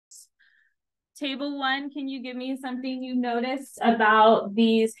table 1, can you give me something you noticed about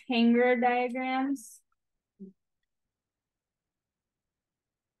these hanger diagrams?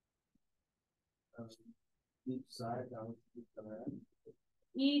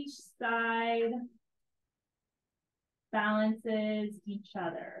 Each side balances each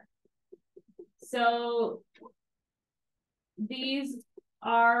other. So these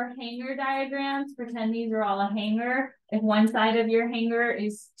are hanger diagrams. Pretend these are all a hanger. If one side of your hanger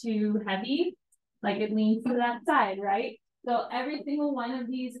is too heavy, like it leans to that side, right? So every single one of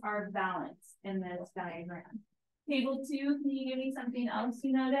these are balanced in this diagram. Table 2, can you give me something else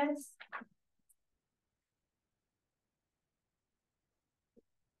you noticed?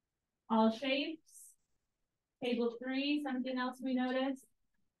 All shapes. Table 3, something else we noticed?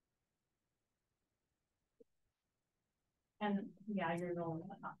 And yeah, you're the one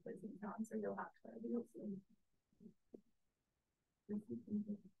not quizzing on, so you'll have to.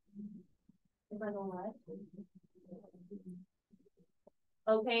 If I go what?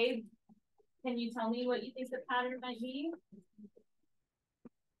 Okay. Can you tell me what you think the pattern might be?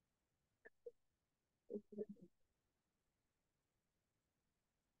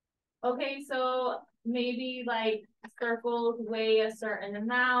 Okay, so maybe like circles weigh a certain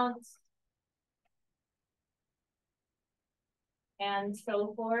amount and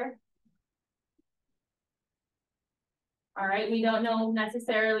so forth. All right, we don't know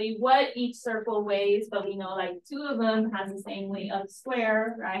necessarily what each circle weighs, but we know like 2 of them has the same weight of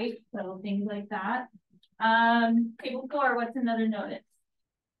square, right? So things like that. Table 4, what's another notice?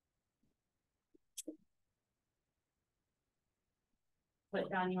 What,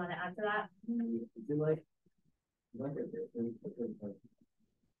 John, you want to add to that? You like it different because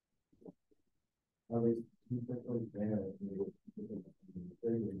at least two circles there.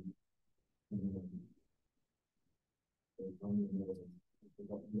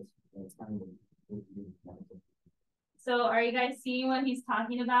 So are you guys seeing what he's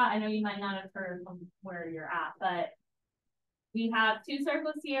talking about? I know you might not have heard from where you're at, but we have 2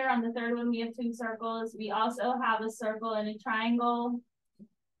 circles here. On the third one, we have 2 circles. We also have a circle and a triangle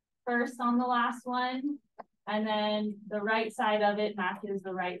first on the last one. And then the right side of it matches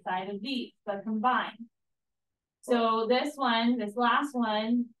the right side of these, but combined. So this one, this last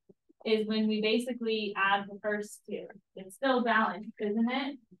one, is when we basically add the first 2. It's still balanced, isn't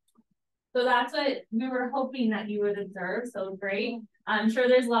it? So that's what we were hoping that you would observe. So great. I'm sure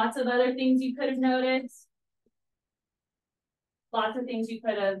there's lots of other things you could have noticed. Lots of things you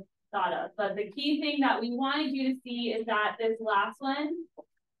could have thought of. But the key thing that we wanted you to see is that this last one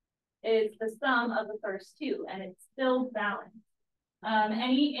is the sum of the first 2, and it's still balanced.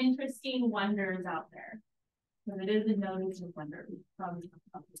 Any interesting wonders out there? Because it is a notice of wonder. Probably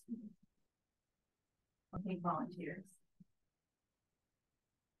I'll take volunteers.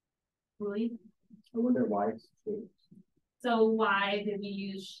 Really? I wonder why it's shapes. So why did we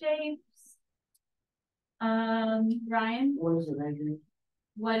use shapes? Ryan? What is it measuring?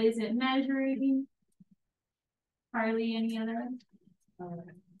 What is it measuring? Harley, any other one?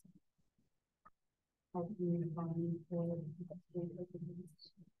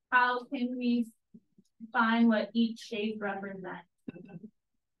 How can we find what each shape represents?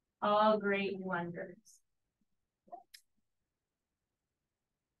 All great wonders.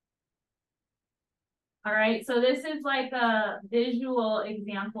 All right, so this is like a visual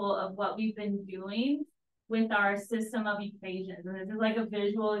example of what we've been doing with our system of equations. And this is like a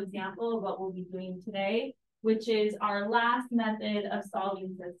visual example of what we'll be doing today, which is our last method of solving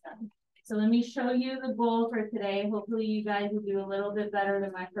systems. So let me show you the goal for today. Hopefully you guys will do a little bit better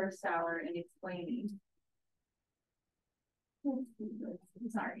than my first hour in explaining.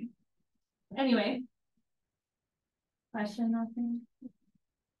 Sorry. Anyway. Question, nothing?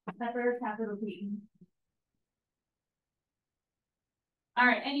 Pepper, capital P. All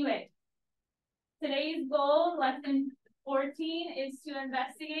right, anyway. Today's goal, lesson 14, is to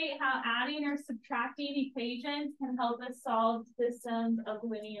investigate how adding or subtracting equations can help us solve systems of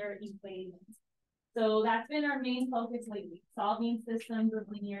linear equations. So that's been our main focus lately, solving systems of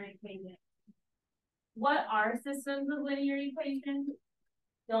linear equations. What are systems of linear equations?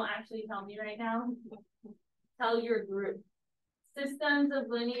 Don't actually tell me right now. Tell your group. Systems of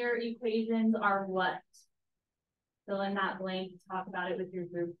linear equations are what? Fill in that blank, talk about it with your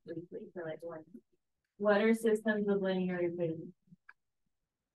group briefly for like 1 minute. What are systems of linear equations?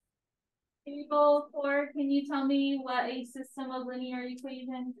 Table 4, can you tell me what a system of linear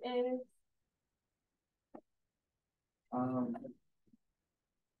equations is?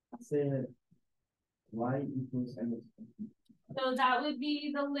 Say y equals mx. So that would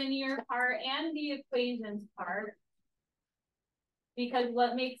be the linear part and the equations part. Because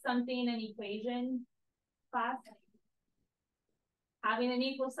what makes something an equation, class? Having an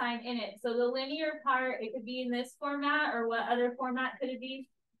equal sign in it. So the linear part, it could be in this format, or what other format could it be?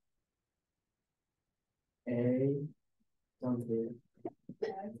 A something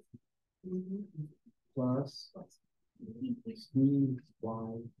plus C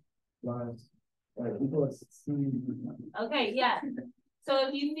Y plus equals C. Okay, yeah. So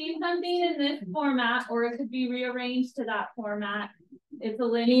if you see something in this format, or it could be rearranged to that format, it's a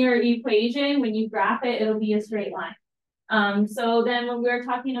linear equation. When you graph it, it'll be a straight line. So then when we're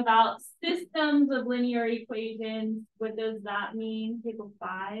talking about systems of linear equations, what does that mean? Table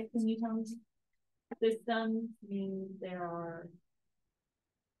 5, can you tell me? Systems means there are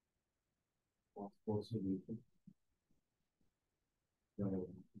No.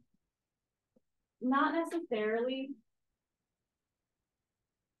 not necessarily.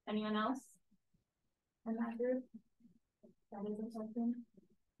 Anyone else in that group? That isn't something.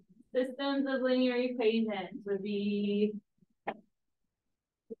 Systems of linear equations would be.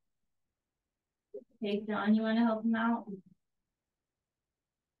 Okay, John, you want to help him out?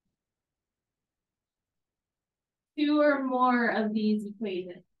 Two or more of these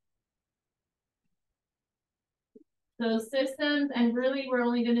equations. So systems, and really we're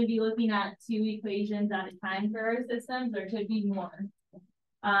only going to be looking at 2 equations at a time for our systems. There could be more.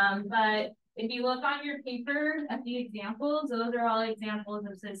 But if you look on your paper at the examples, those are all examples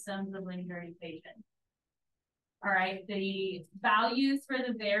of systems of linear equations. All right, the values for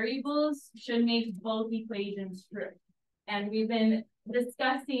the variables should make both equations true. And we've been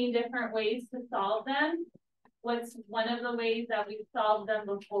discussing different ways to solve them. What's one of the ways that we've solved them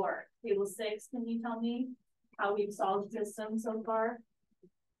before? Table 6, can you tell me how we've solved systems so far?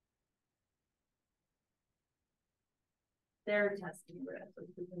 They're testing for it.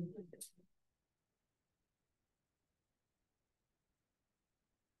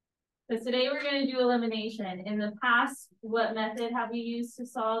 So today we're going to do elimination. In the past, what method have we used to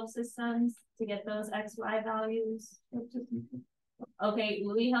solve systems to get those XY values? Okay,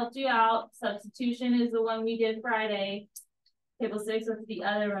 we helped you out. Substitution is the one we did Friday. Table 6 was the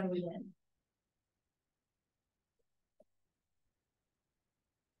other one we did.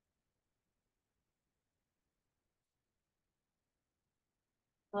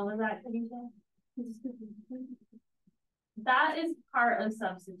 What was that? That is part of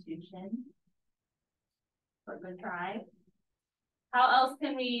substitution. For good try. How else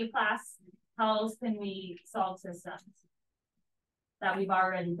can we solve systems that we've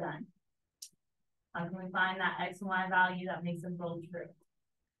already done? How can we find that X and Y value that makes them both true?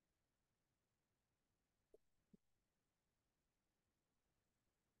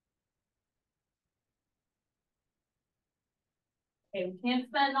 Okay, we can't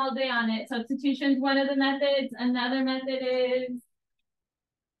spend all day on it. Substitution is one of the methods. Another method is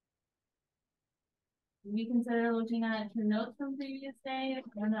we consider looking at your notes from previous day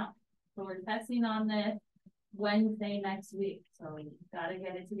or no. So we're testing on this Wednesday next week. So we gotta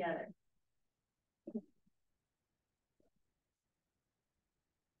get it together.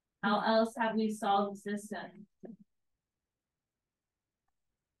 How else have we solved systems?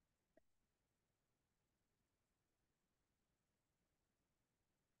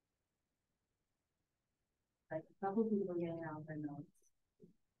 Like a couple people getting out their notes.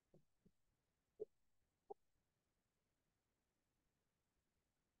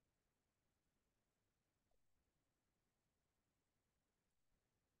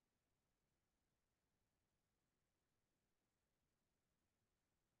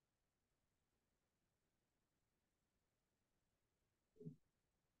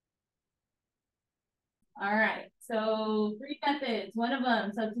 All right, so 3 methods. One of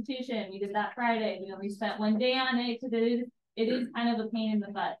them, substitution. We did that Friday. We only spent 1 day on it because it is kind of a pain in the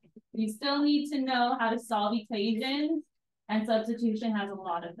butt. You still need to know how to solve equations, and substitution has a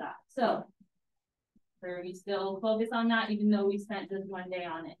lot of that. So we still focus on that, even though we spent just 1 day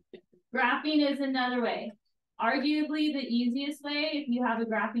on it. Graphing is another way. Arguably the easiest way, if you have a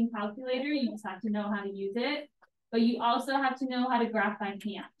graphing calculator, you just have to know how to use it, but you also have to know how to graph by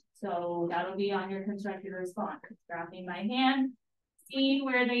hand. So that'll be on your constructed response. Graphing by hand, seeing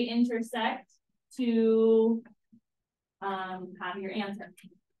where they intersect to have your answer.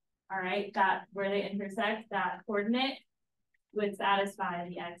 All right, that where they intersect, that coordinate would satisfy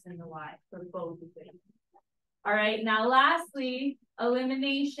the X and the Y for both equations. All right, now lastly,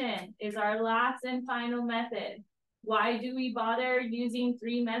 elimination is our last and final method. Why do we bother using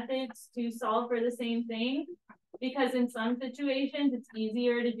 3 methods to solve for the same thing? Because in some situations, it's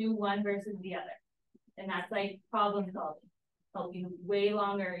easier to do one versus the other. And that's like problem solving. help you way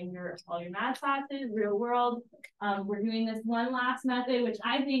longer in all your math classes, real world. We're doing this one last method, which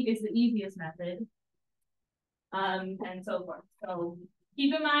I think is the easiest method. And so forth. So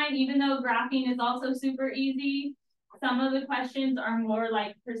keep in mind, even though graphing is also super easy, some of the questions are more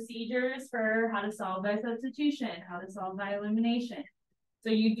like procedures for how to solve by substitution, how to solve by elimination. So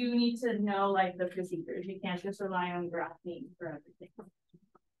you do need to know like the procedures. You can't just rely on graphing for everything. So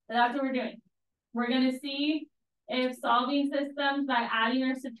that's what we're doing. We're going to see if solving systems by adding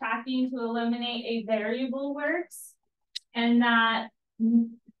or subtracting to eliminate a variable works, and that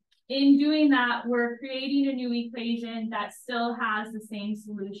in doing that, we're creating a new equation that still has the same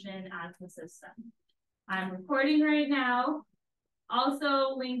solution as the system. I'm recording right now.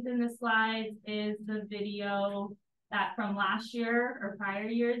 Also linked in the slides is the video that from last year or prior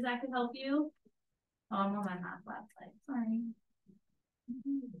years that could help you. Oh, I'm on my math lab slide, sorry.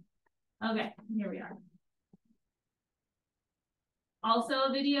 Okay, here we are. Also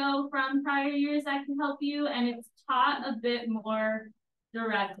a video from prior years that can help you, and it's taught a bit more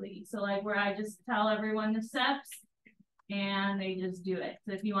directly. So like where I just tell everyone the steps and they just do it.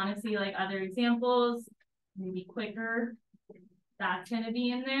 So if you want to see like other examples, maybe quicker, that's going to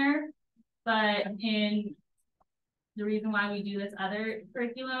be in there. But in the reason why we do this other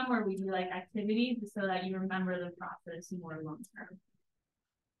curriculum where we do like activities is so that you remember the process more long term.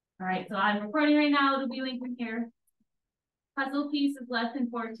 All right, so I'm recording right now. It'll be linked in here. Puzzle piece is lesson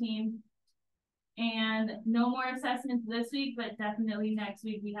 14. And no more assessments this week, but definitely next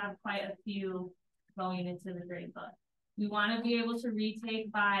week we have quite a few going into the grade book. We want to be able to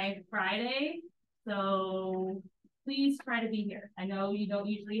retake by Friday, so please try to be here. I know you don't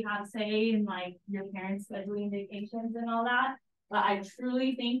usually have say in like your parents scheduling vacations and all that, but I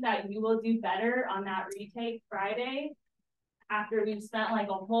truly think that you will do better on that retake Friday after we've spent like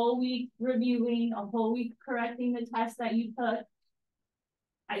a whole week reviewing, a whole week correcting the tests that you took.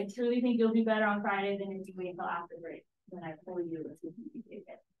 I truly think you'll do better on Friday than if you wait until after break when I pull you if you take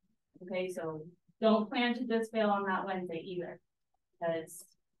it. Okay, so don't plan to just fail on that Wednesday either, because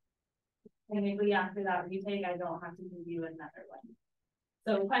technically after that retake, I don't have to give you another one.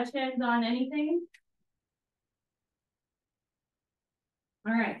 So questions on anything?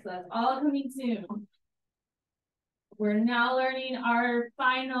 All right, so that's all coming soon. We're now learning our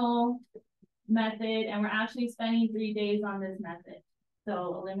final method, and we're actually spending 3 days on this method.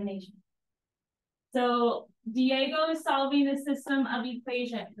 So elimination. So Diego is solving the system of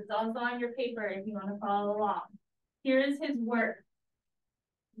equations. It's also on your paper if you want to follow along. Here is his work.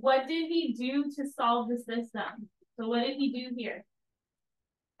 What did he do to solve the system? So what did he do here?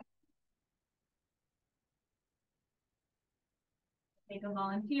 Take a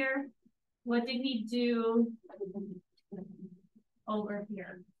volunteer. What did he do over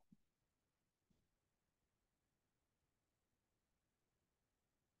here?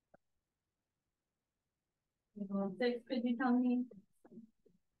 Table 6, could you tell me?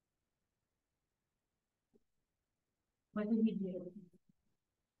 What did he do?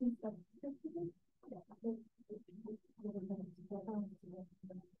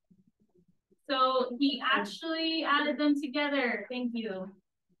 So he actually added them together. Thank you.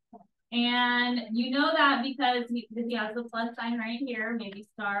 And you know that because he has the plus sign right here, maybe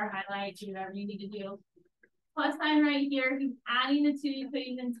star, highlight, do whatever you need to do. Plus sign right here, he's adding the two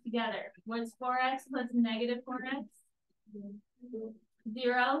equations together. What's 4x plus negative 4x?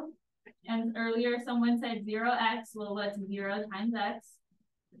 0. And earlier someone said 0x. Well, what's 0 times x?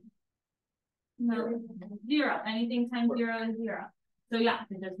 No, 0. Anything times 0 is 0. So yeah,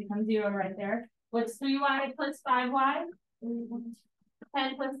 it just becomes 0 right there. What's 3y plus 5y?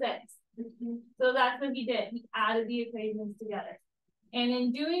 10 plus 6. So that's what he did. He added the equations together. And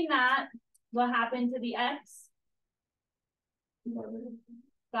in doing that, what happened to the x?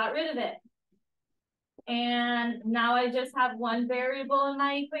 Got rid of it. And now I just have one variable in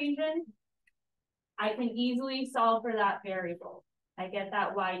my equation. I can easily solve for that variable. I get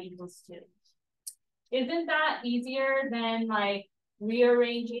that y equals 2. Isn't that easier than like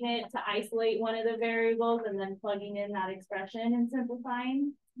rearranging it to isolate one of the variables and then plugging in that expression and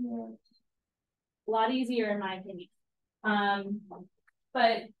simplifying? Yeah. A lot easier in my opinion.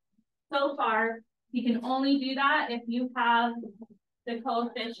 But so far, you can only do that if you have the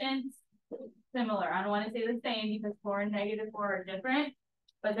coefficients similar. I don't want to say the same because 4 and negative 4 are different,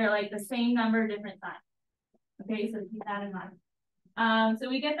 but they're like the same number, different signs. Okay, so keep that in mind. So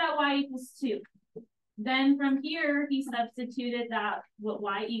we get that y equals 2. Then from here, he substituted that what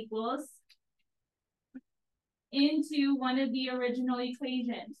y equals into one of the original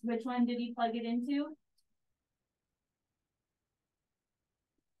equations. Which one did he plug it into?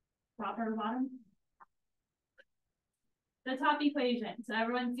 Top or bottom? the top equation. So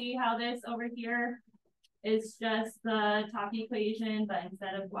everyone see how this over here is just the top equation, but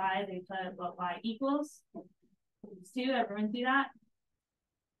instead of y, they put what y equals. These two, everyone see that?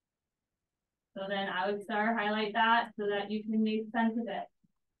 So then I would start highlight that so that you can make sense of it.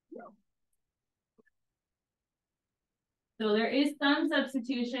 So there is some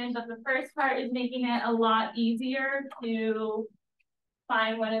substitution, but the first part is making it a lot easier to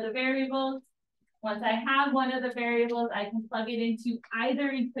find one of the variables. Once I have one of the variables, I can plug it into either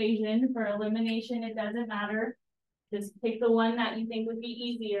equation. For elimination, it doesn't matter. Just pick the one that you think would be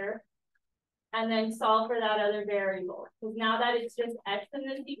easier and then solve for that other variable. Because now that it's just x in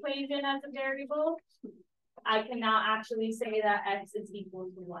this equation as a variable, I can now actually say that x is equal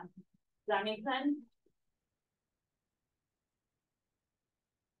to 1. Does that make sense?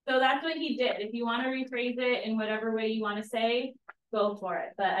 So that's what he did. If you want to rephrase it in whatever way you want to say, go for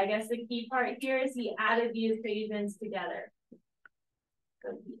it. But I guess the key part here is he added the equations together.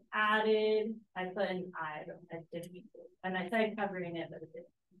 So he added, I put an I didn't, and I tried covering it, but it didn't.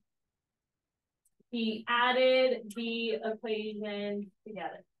 He added the equations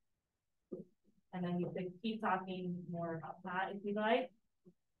together. And then you could keep talking more about that if you'd like.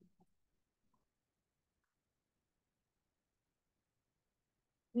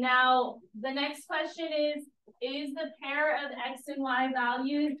 Now, the next question is the pair of x and y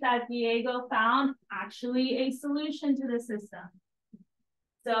values that Diego found actually a solution to the system?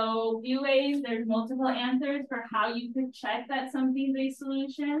 So few ways, there's multiple answers for how you could check that something's a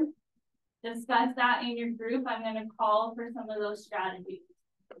solution. Discuss that in your group. I'm going to call for some of those strategies.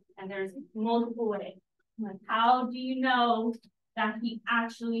 And there's multiple ways. Like, how do you know that he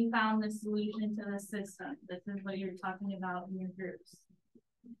actually found the solution to the system? This is what you're talking about in your groups.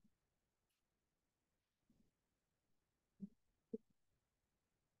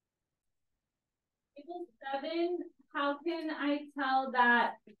 Table 7, how can I tell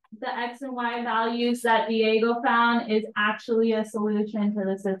that the x and y values that Diego found is actually a solution to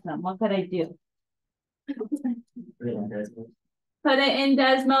the system? What could I do? Put it in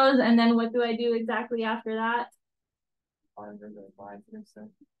Desmos, and then what do I do exactly after that?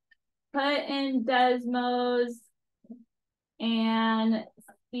 Put in Desmos and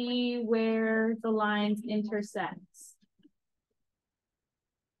see where the lines intersect.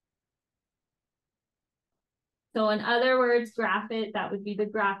 So in other words, graph it. That would be the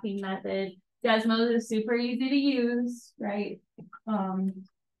graphing method. Desmos is super easy to use, right?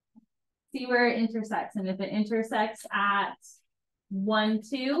 See where it intersects. And if it intersects at 1,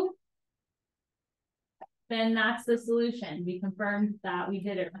 2, then that's the solution. We confirmed that we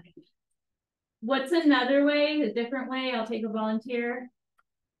did it right. What's another way, a different way? I'll take a volunteer.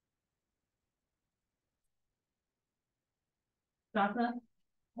 Jaka?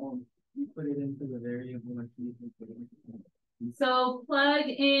 You put it into the variable. So plug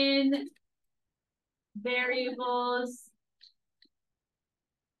in variables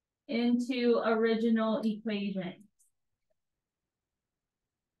into original equations.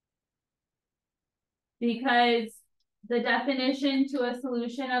 Because the definition to a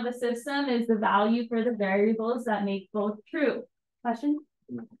solution of a system is the value for the variables that make both true. Question?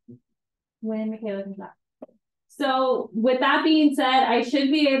 When Michaela comes back. So with that being said, I should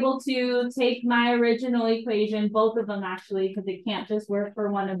be able to take my original equation, both of them actually, because it can't just work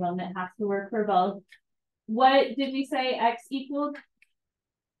for one of them. It has to work for both. What did we say x equaled?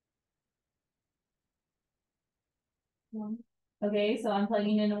 1. Okay, so I'm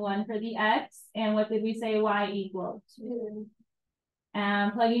plugging in a 1 for the x. And what did we say y equaled? 2. And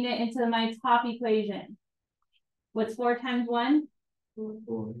I'm plugging it into my top equation. What's 4 times 1?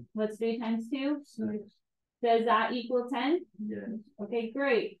 4. What's 3 times 2? 6. Does that equal 10? Yes. Okay,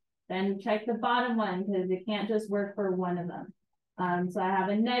 great. Then check the bottom one because it can't just work for one of them. So I have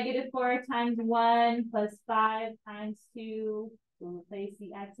a -4 times 1 plus 5 times 2. We'll replace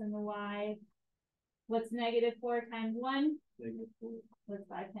the x and the y. What's -4 times 1? -4. What's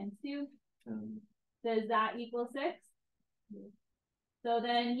 5 times 2? Does that equal 6? Yes. So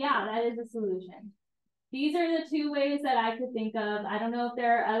then, yeah, that is a solution. These are the 2 ways that I could think of. I don't know if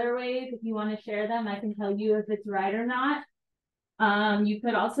there are other ways. If you want to share them, I can tell you if it's right or not. You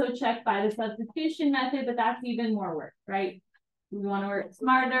could also check by the substitution method, but that's even more work, right? We want to work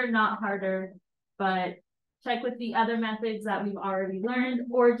smarter, not harder, but check with the other methods that we've already learned,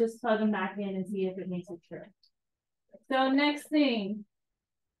 or just plug them back in and see if it makes it true. So next thing,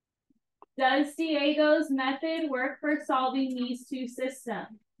 does Diego's method work for solving these 2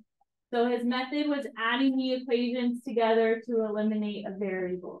 systems? So his method was adding the equations together to eliminate a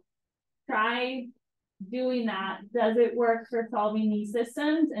variable. Try doing that. Does it work for solving these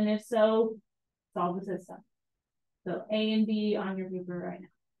systems? And if so, solve the system. So A and B on your paper right now.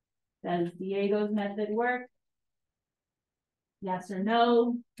 Does Diego's method work? Yes or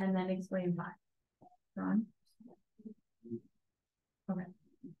no? And then explain why. Ron? Okay.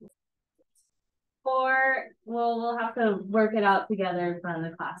 Or we'll have to work it out together in front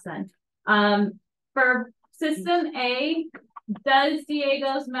of the class then. For system A, does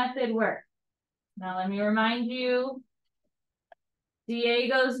Diego's method work? Now let me remind you,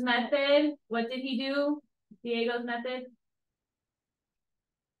 Diego's method, what did he do? Diego's method?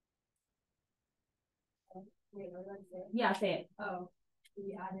 Wait, what did I say? Yeah, say it. Oh,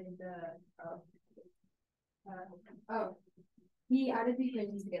 he added he added the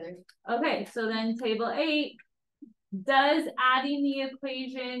equations together. Okay, so then table 8, does adding the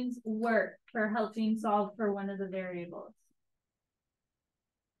equations work for helping solve for one of the variables?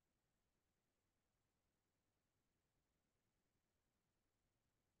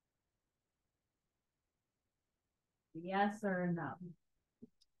 Yes or no?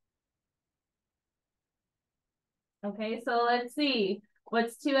 Okay, so let's see.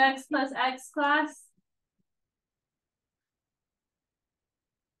 What's 2x plus x class?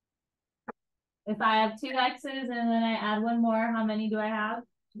 If I have 2 x's and then I add one more, how many do I have?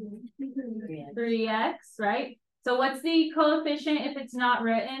 3x, right? So what's the coefficient if it's not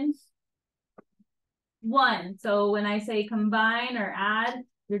written? 1. So when I say combine or add,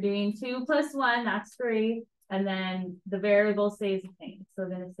 you're doing 2 plus 1, that's 3. And then the variable stays the same. So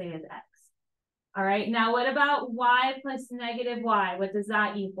then it stays x. All right, now what about y plus negative y? What does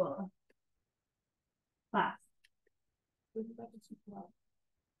that equal? Class.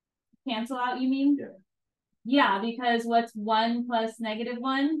 Cancel out, you mean? Yeah. Yeah, because what's 1 plus negative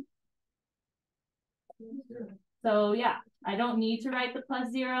 1? So yeah, I don't need to write the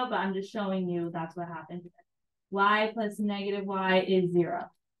plus 0, but I'm just showing you that's what happened. Y plus negative y is 0.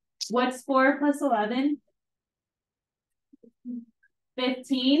 What's 4 plus 11?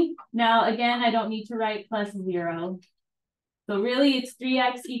 15. Now again, I don't need to write plus 0. So really it's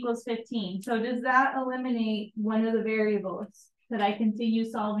 3x equals 15. So does that eliminate one of the variables that I continue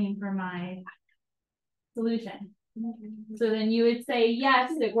solving for my solution? So then you would say,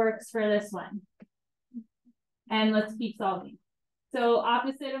 yes, it works for this one. And let's keep solving. So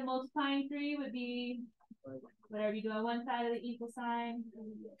opposite of multiplying 3 would be whatever you do on one side of the equal sign.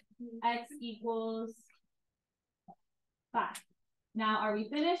 X equals 5. Now, are we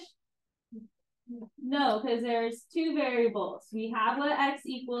finished? No, because there's 2 variables. We have what x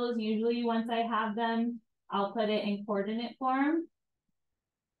equals. Usually once I have them, I'll put it in coordinate form.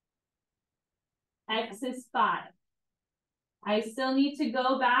 X is 5. I still need to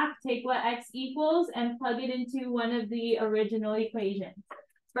go back, take what x equals, and plug it into one of the original equations.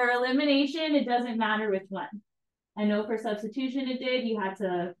 For elimination, it doesn't matter which one. I know for substitution it did. You had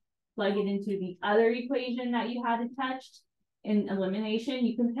to plug it into the other equation that you had touched. In elimination,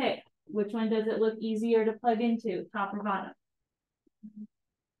 you can pick which one does it look easier to plug into, top or bottom.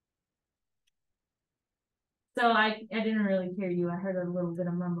 So I didn't really hear you. I heard a little bit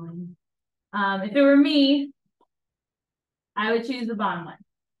of mumbling. If it were me, I would choose the bottom one.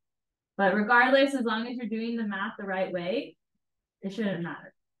 But regardless, as long as you're doing the math the right way, it shouldn't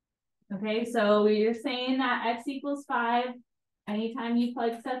matter. Okay, so we're saying that x equals 5. Anytime you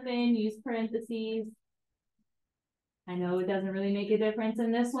plug stuff in, use parentheses. I know it doesn't really make a difference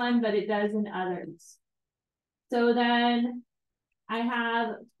in this one, but it does in others. So then I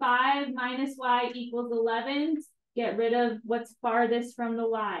have 5 minus y equals 11. Get rid of what's farthest from the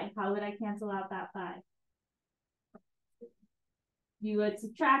y. How would I cancel out that 5? You would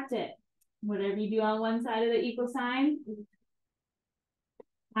subtract it. Whatever you do on one side of the equal sign.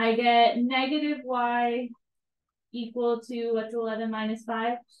 I get negative y equal to what's 11 minus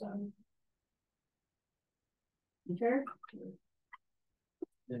 5? You sure?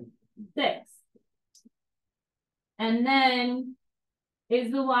 6. And then,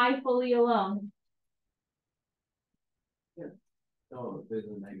 is the y fully alone? Oh, there's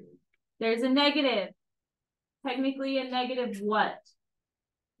a negative. There's a negative. Technically a negative what?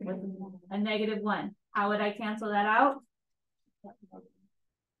 A negative 1. How would I cancel that out?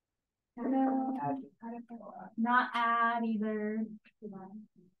 No, not add either.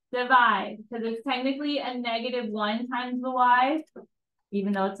 Divide, because it's technically a negative 1 times the y,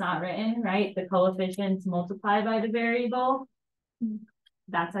 even though it's not written, right? The coefficients multiplied by the variable.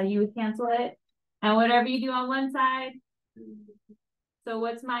 That's how you would cancel it. And whatever you do on one side. So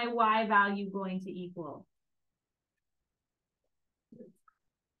what's my y value going to equal?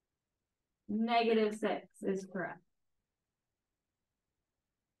 Negative 6 is correct.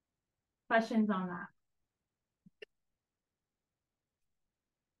 Questions on that?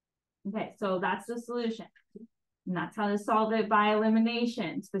 Okay, so that's the solution. And that's how to solve it by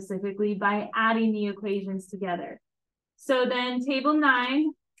elimination, specifically by adding the equations together. So then table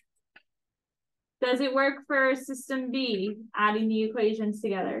 9, does it work for system B, adding the equations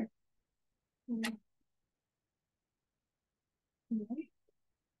together?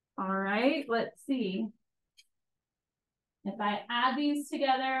 All right, let's see. If I add these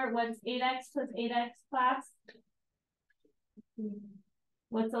together, what's 8x plus 8x class?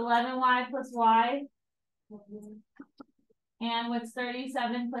 What's 11y plus y? And what's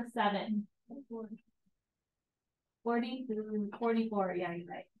 37 plus 7? 44, yeah, you're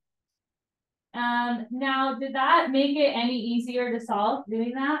right. Now, did that make it any easier to solve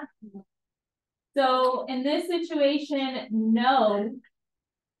doing that? So in this situation, no.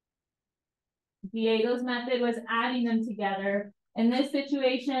 Diego's method was adding them together. In this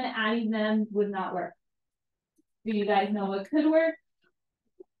situation, adding them would not work. Do you guys know what could work?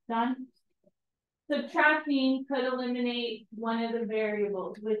 Done? Subtracting could eliminate one of the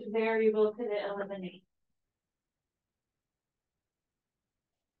variables. Which variable could it eliminate?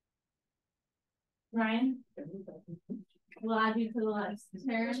 Ryan? We'll add you to the list.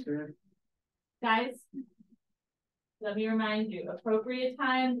 Sharon? Guys? Let me remind you, appropriate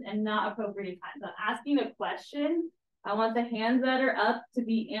times and not appropriate times. I'm asking a question. I want the hands that are up to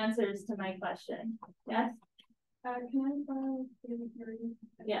be answers to my question. Yes?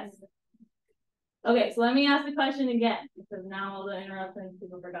 Yes. Okay, so let me ask the question again, because now all the interruptions,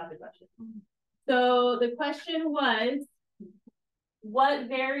 people forgot the question. So the question was, what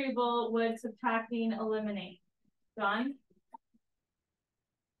variable would subtracting eliminate? John?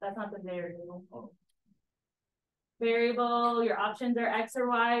 That's not the variable. Oh. Variable, your options are X or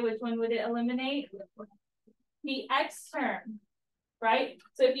Y. Which one would it eliminate? The X term, right?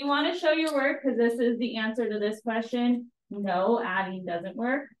 So if you want to show your work, because this is the answer to this question, no, adding doesn't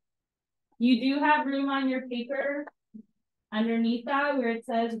work. You do have room on your paper underneath that where it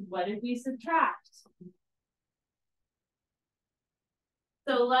says, what if we subtract?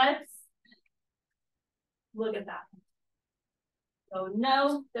 So let's look at that. So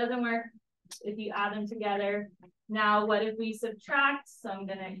no, doesn't work if you add them together. Now, what if we subtract? So I'm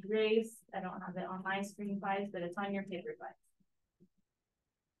going to erase. I don't have it on my screen, guys, but it's on your paper, guys.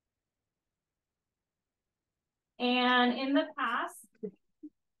 And in the past,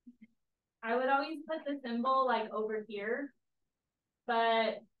 I would always put the symbol like over here,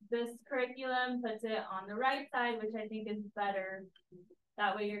 but this curriculum puts it on the right side, which I think is better.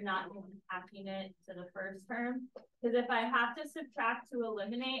 That way you're not impacting it to the first term. Because if I have to subtract to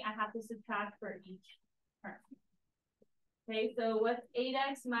eliminate, I have to subtract for each term. Okay, so what's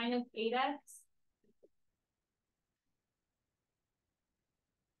 8x minus 8x?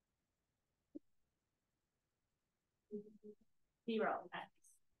 Zero x,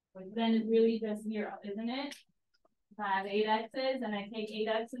 which then is really just 0, isn't it? If I have 8 x's and I take 8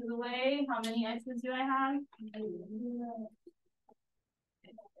 x's away, how many x's do I have?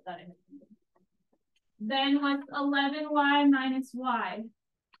 Then what's 11y minus y?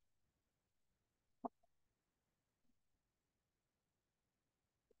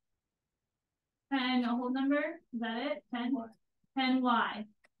 And a whole number, is that it? 10? 10y.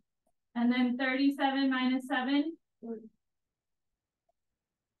 And then 37 minus 7?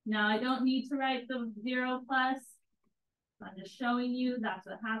 Now I don't need to write the 0 plus. I'm just showing you that's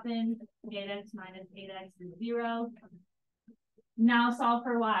what happened. 8x minus 8x is 0. Now solve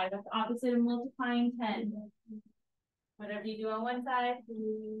for y. That's opposite of multiplying 10. Whatever you do on one side.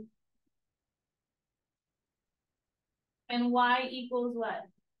 And y equals what?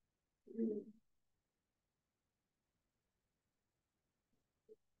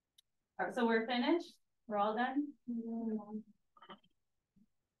 All right, so we're finished? We're all done?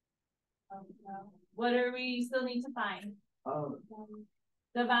 What are we still need to find?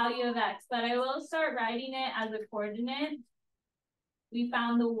 The value of x. But I will start writing it as a coordinate. We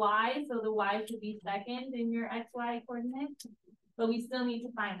found the y, so the y should be second in your xy coordinate. But we still need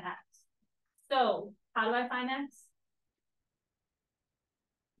to find x. So how do I find x?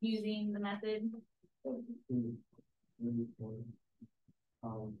 Using the method.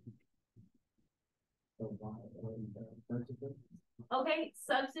 Okay,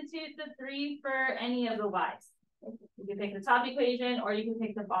 substitute the 3 for any of the y's. You can pick the top equation or you can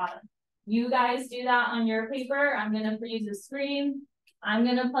pick the bottom. You guys do that on your paper. I'm going to freeze the screen. I'm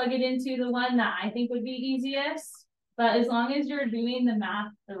going to plug it into the one that I think would be easiest. But as long as you're doing the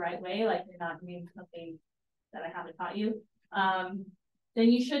math the right way, like you're not doing something that I haven't taught you,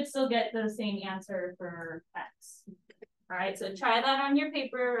 then you should still get the same answer for x. All right, so try that on your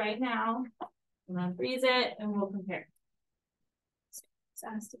paper right now. I'm going to freeze it and we'll compare.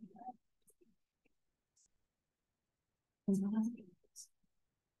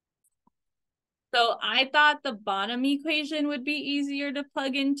 So I thought the bottom equation would be easier to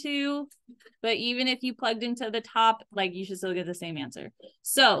plug into, but even if you plugged into the top, like you should still get the same answer.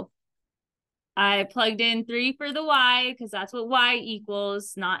 So I plugged in 3 for the y because that's what y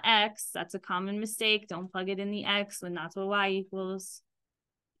equals, not x. That's a common mistake. Don't plug it in the x when that's what y equals.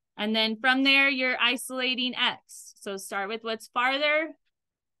 And then from there, you're isolating x. So start with what's farther.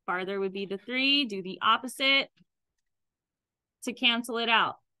 Farther would be the 3. Do the opposite to cancel it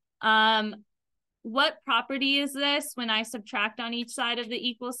out. What property is this when I subtract on each side of the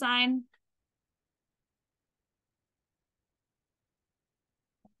equal sign?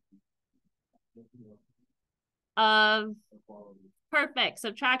 Of perfect.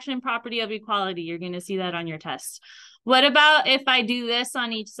 Subtraction property of equality. You're going to see that on your test. What about if I do this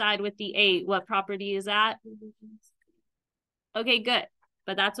on each side with the 8? What property is that? Okay, good.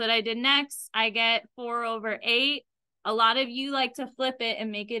 But that's what I did next. I get 4 over 8. A lot of you like to flip it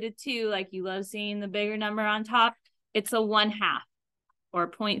and make it a 2, like you love seeing the bigger number on top. It's a 1/2 or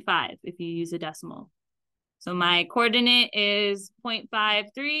 0.5 if you use a decimal. So my coordinate is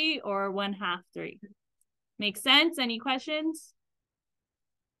 0.53 or 1/2 3. Makes sense? Any questions?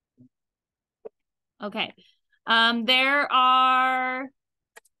 Okay. There's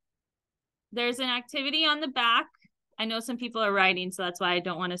an activity on the back. I know some people are writing, so that's why I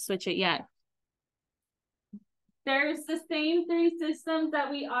don't want to switch it yet. There's the same 3 systems that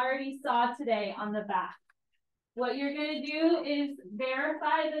we already saw today on the back. What you're going to do is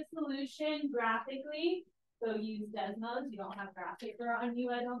verify the solution graphically. So use Desmos. You don't have graph paper on you,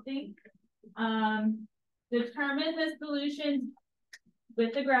 I don't think. Determine the solutions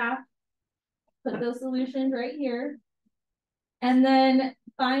with the graph. Put those solutions right here. And then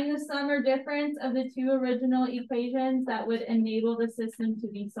find the sum or difference of the 2 original equations that would enable the system to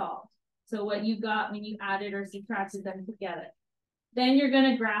be solved. So what you got when you added or subtracted them together. Then you're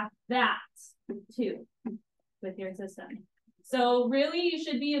going to graph that too with your system. So really you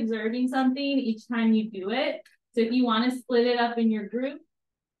should be observing something each time you do it. So if you want to split it up in your group,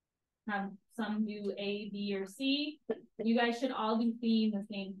 have some do A, B, or C, you guys should all be seeing the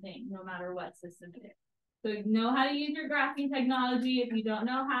same thing no matter what system it is. So you know how to use your graphing technology. If you don't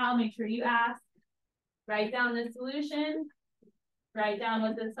know how, make sure you ask. Write down the solution. Write down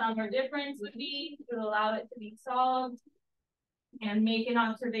what the sum or difference would be to allow it to be solved. And make an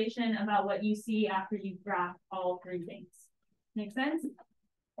observation about what you see after you graph all 3 things. Make sense?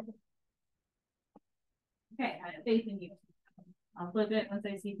 Okay, I have faith in you. I'll flip it once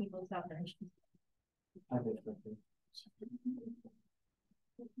I see people suffering.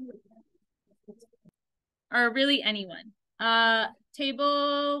 Or really anyone.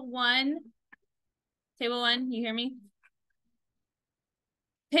 Table one, you hear me?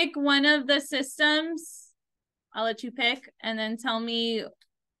 Pick one of the systems. I'll let you pick and then tell me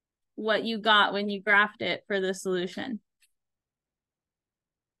what you got when you graphed it for the solution.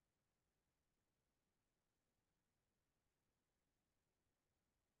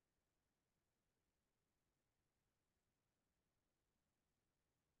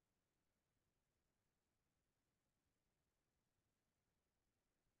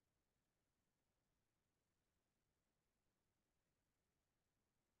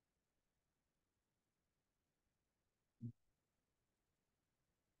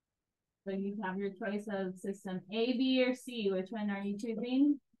 So you have your choice of system A, B, or C. Which one are you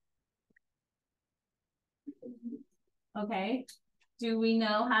choosing? Okay. Do we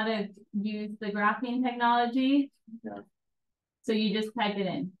know how to use the graphing technology? Yeah. So you just type it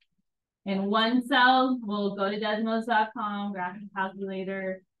in. In one cell, we'll go to Desmos.com, graphing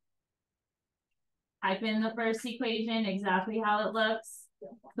calculator. Type in the first equation, exactly how it looks.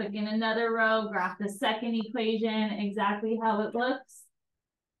 Click in another row, graph the second equation, exactly how it looks.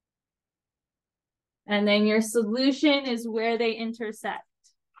 And then your solution is where they intersect.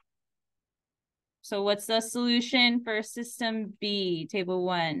 So what's the solution for system B, table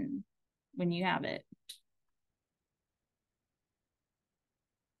 1, when you have it?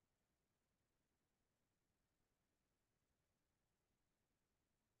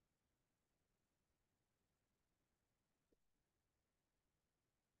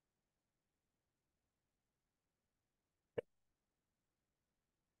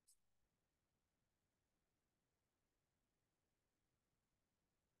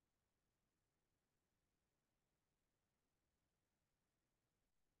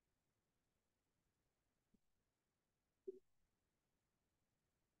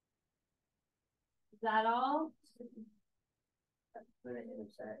 Is that all?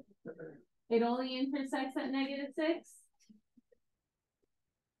 It only intersects at -6?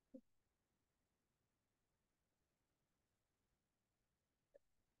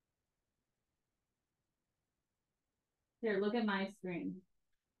 Here, look at my screen.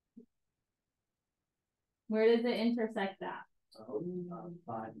 Where does it intersect at? 5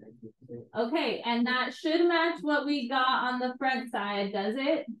 negative 6. Okay, and that should match what we got on the front side, does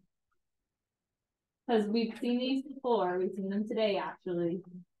it? Because we've seen these before. We've seen them today, actually.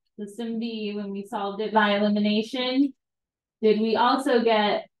 System B, when we solved it by elimination, did we also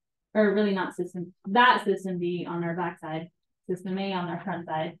get, or really not system, that system B on our back side, system A on our front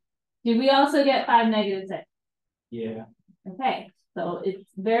side. Did we also get 5 negative 6? Yeah. Okay, so it's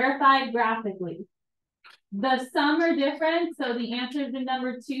verified graphically. The sum or difference, so the answer to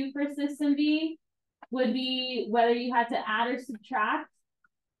number 2 for system B would be whether you had to add or subtract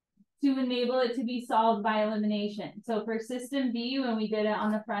to enable it to be solved by elimination. So for system B, when we did it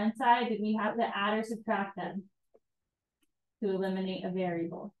on the front side, did we have to add or subtract them to eliminate a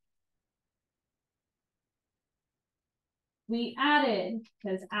variable? We added,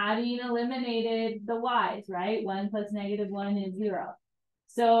 because adding eliminated the y's, right? 1 plus negative 1 is 0.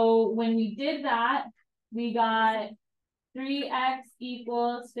 So when we did that, we got 3x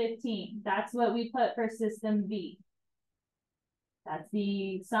equals 15. That's what we put for system B. That's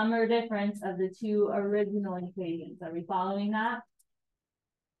the sum or difference of the 2 original equations. Are we following that?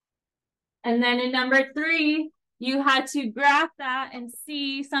 And then in number 3, you had to graph that and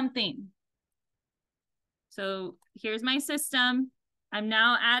see something. So here's my system. I'm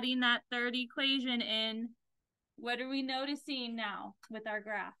now adding that third equation in. What are we noticing now with our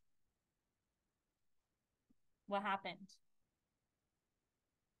graph? What happened?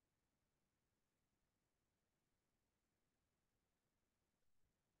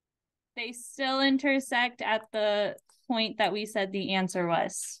 They still intersect at the point that we said the answer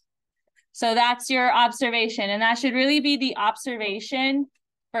was. So that's your observation. And that should really be the observation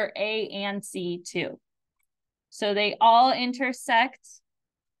for A and C too. So they all intersect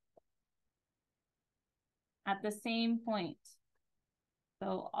at the same point.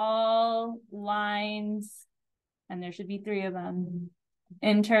 So all lines, and there should be 3 of them,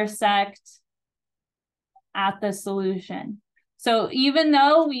 intersect at the solution. So even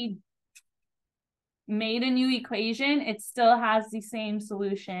though we made a new equation, it still has the same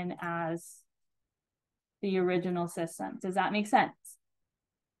solution as the original system. Does that make sense?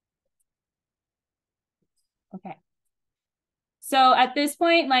 Okay. So at this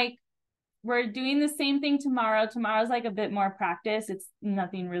point, like, we're doing the same thing tomorrow. Tomorrow's like a bit more practice. It's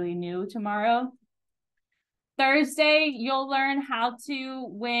nothing really new tomorrow. Thursday, you'll learn how to,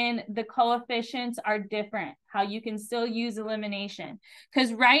 when the coefficients are different, how you can still use elimination.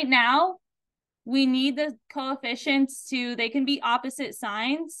 Because right now, we need the coefficients to, they can be opposite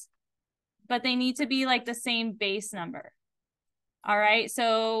signs, but they need to be like the same base number. All right,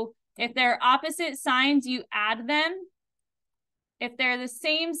 so if they're opposite signs, you add them. If they're the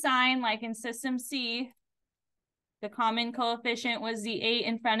same sign, like in system C, the common coefficient was the 8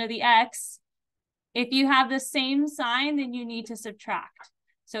 in front of the x. If you have the same sign, then you need to subtract.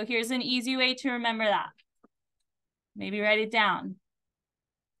 So here's an easy way to remember that. Maybe write it down.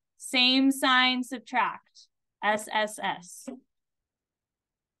 Same sign, subtract, SSS.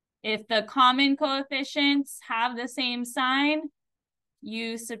 If the common coefficients have the same sign,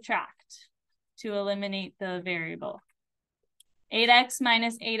 you subtract to eliminate the variable. 8x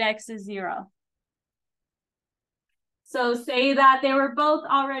minus 8x is 0. So say that they were both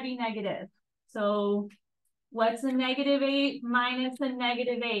already negative. So what's a negative 8 minus a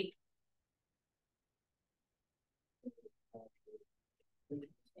negative 8?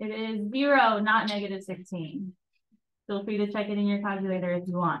 It is 0, not negative 16. Feel free to check it in your calculator if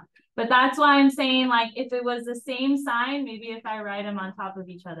you want. But that's why I'm saying, like, if it was the same sign, maybe if I write them on top of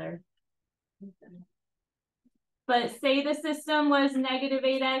each other. But say the system was negative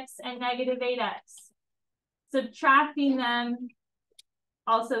 8x and negative 8x. Subtracting them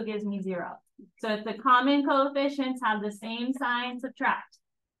also gives me 0. So if the common coefficients have the same sign, subtract.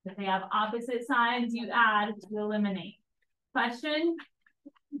 If they have opposite signs, you add to eliminate. Question?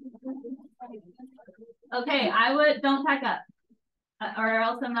 Okay, I would, don't pack up. Or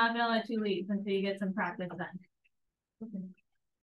else I'm not gonna let you leave until you get some practice done.